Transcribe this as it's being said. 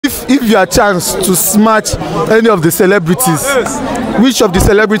if you had a chance to smash any of the celebrities, which of the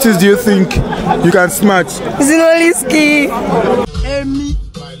celebrities do you think you can smash? Zinoliski.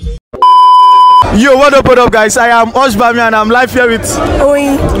 Yo, what up guys? I am Oshbami and I'm live here with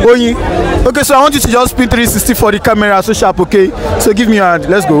Oyin. Okay, so I want you to just spin 360 for the camera, so sharp, okay? So give me your hand,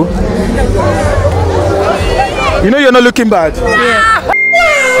 let's go. You know you're not looking bad? Yeah.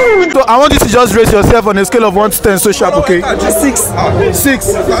 So I want you to just raise yourself on a scale of 1 to 10, so sharp, okay? 6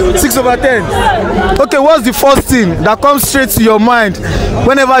 over 10. Okay, what's the first thing that comes straight to your mind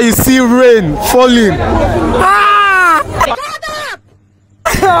whenever you see rain falling?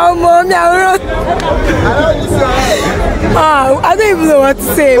 Oh, mommy, I don't even know what to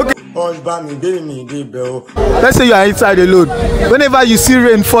say. Okay. Let's say you are inside alone. Whenever you see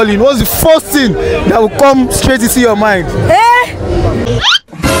rain falling, what's the first thing that will come straight into your mind?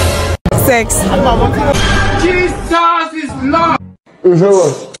 Sex. Jesus is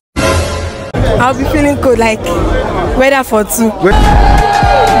Lord. I'll be feeling cold, like weather for 2.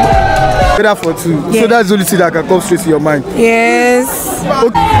 Weather for 2. Yeah. So that's the only thing that can come straight to your mind. Yes.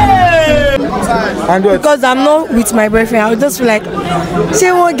 Okay. And what? Because I'm not with my boyfriend, I'll just feel like,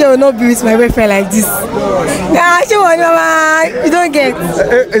 she one girl will not be with my boyfriend like this. Nah, she won't, mama. You don't get.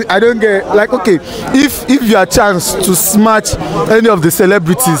 I don't get. Like, okay, if you had a chance to smash any of the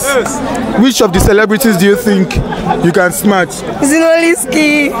celebrities, which of the celebrities do you think you can smash?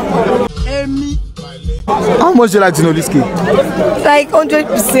 Zinoliski. How much do you like Zinoliski? Like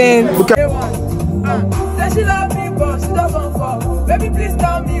 100%. Okay. Say she love me, but she doesn't fall. Baby, please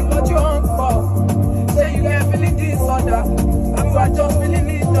tell me what you want for. Say you ain't feeling this other. You are just feeling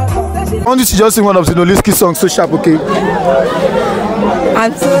it other. I want you to just sing one of Zinoliski's songs, so sharp, okay?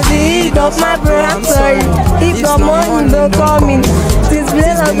 And so the heat of my brain, I'm sorry. If the money don't come in, this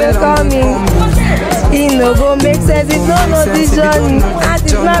place has been coming. It no go make sense, it no know this journey. And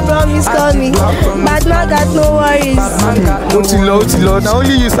if my promise coming, but now got no worries. Otilo, now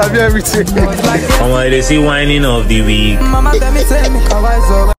only you sabi everything. They see whining of the week. Mama, tell me, how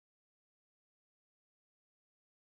I